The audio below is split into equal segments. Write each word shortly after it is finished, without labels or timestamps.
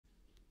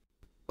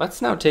Let's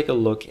now take a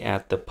look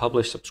at the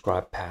publish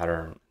subscribe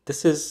pattern.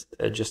 This is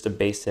just a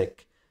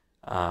basic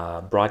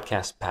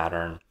broadcast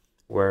pattern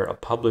where a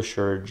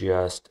publisher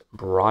just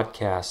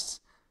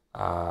broadcasts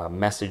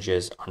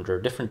messages under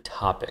different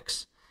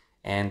topics,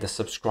 and the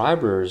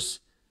subscribers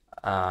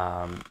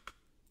can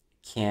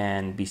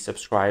be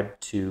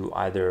subscribed to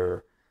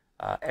either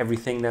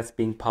everything that's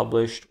being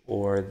published,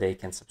 or they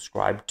can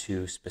subscribe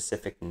to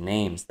specific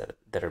names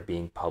that are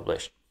being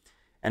published.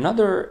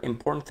 Another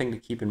important thing to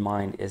keep in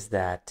mind is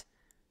that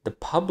the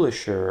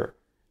publisher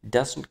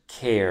doesn't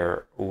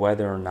care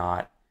whether or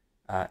not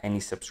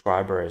any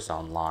subscriber is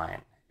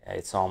online.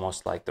 It's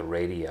almost like the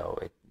radio.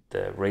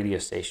 The radio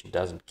station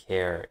doesn't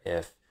care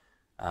if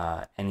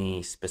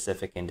any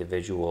specific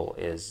individual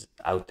is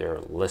out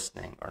there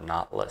listening or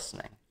not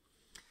listening.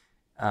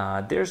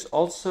 There's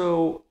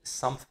also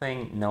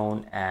something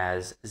known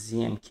as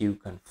ZMQ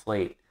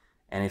conflate,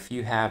 and if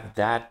you have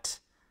that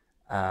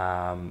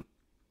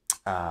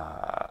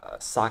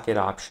socket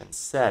option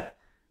set,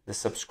 the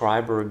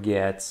subscriber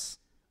gets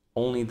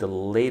only the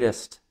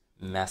latest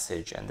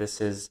message, and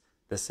this is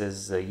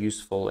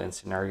useful in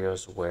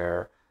scenarios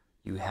where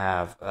you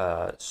have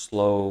a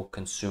slow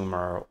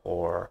consumer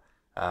or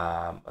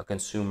a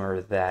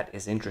consumer that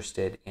is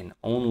interested in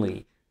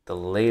only the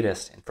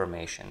latest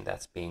information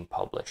that's being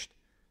published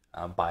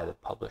by the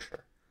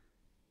publisher.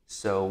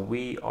 So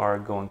we are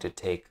going to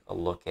take a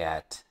look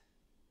at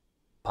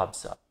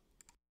PubSub.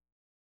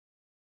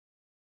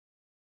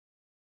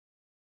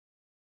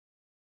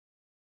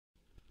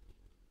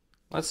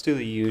 Let's do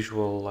the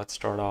usual. Let's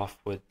start off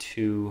with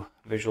two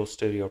Visual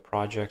Studio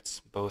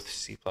projects, both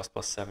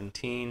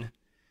C++17.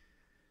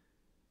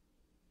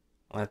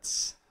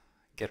 Let's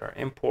get our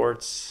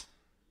imports,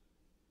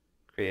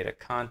 create a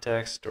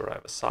context,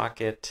 derive a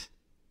socket,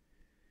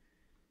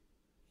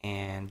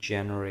 and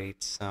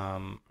generate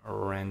some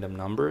random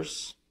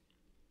numbers.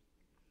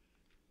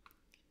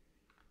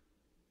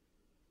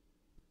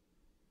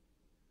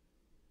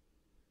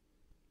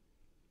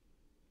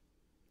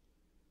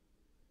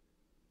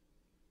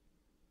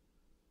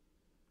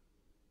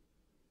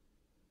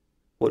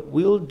 What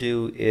we'll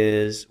do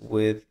is,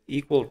 with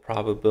equal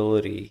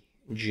probability,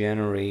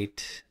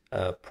 generate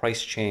a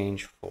price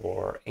change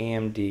for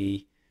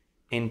AMD,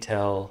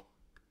 Intel,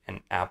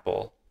 and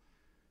Apple.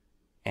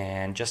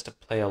 And just to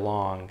play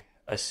along,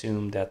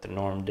 assume that the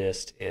norm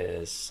dist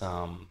is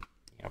some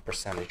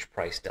percentage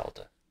price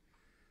delta.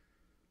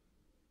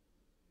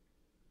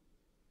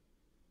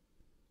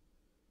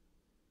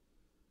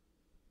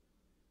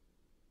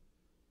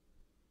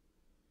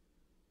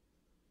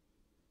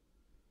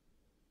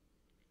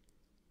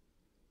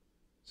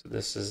 So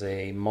this is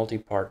a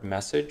multi-part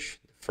message.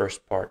 The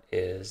first part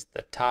is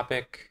the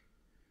topic,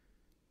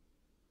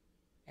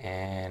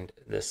 and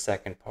the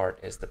second part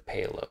is the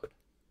payload.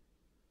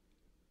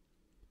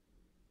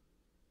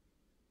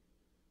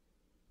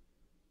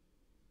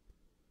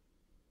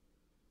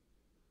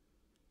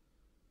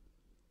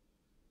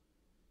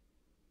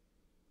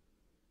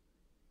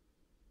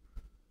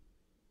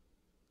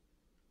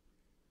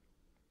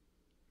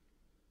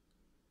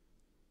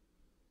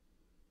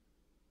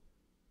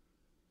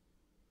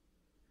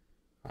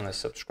 On the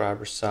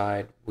subscriber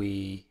side,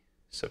 we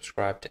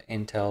subscribe to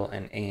Intel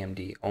and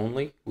AMD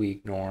only. We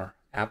ignore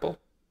Apple.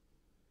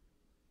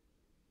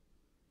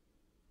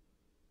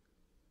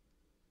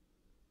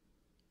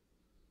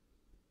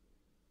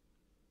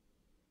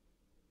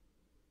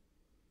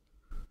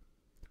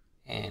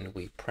 And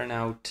we print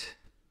out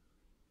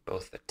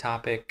both the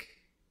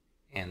topic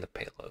and the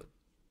payload.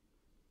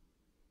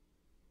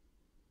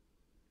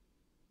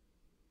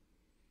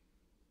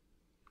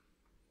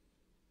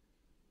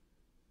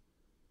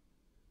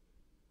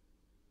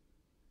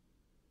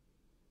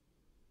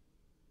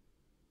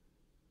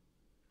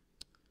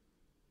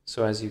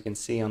 So as you can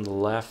see on the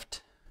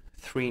left,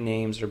 3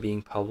 names are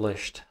being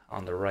published.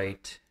 On the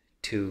right,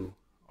 2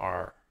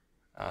 are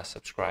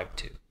subscribed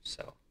to.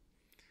 So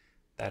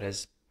that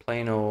is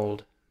plain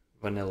old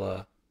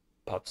vanilla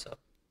PubSub.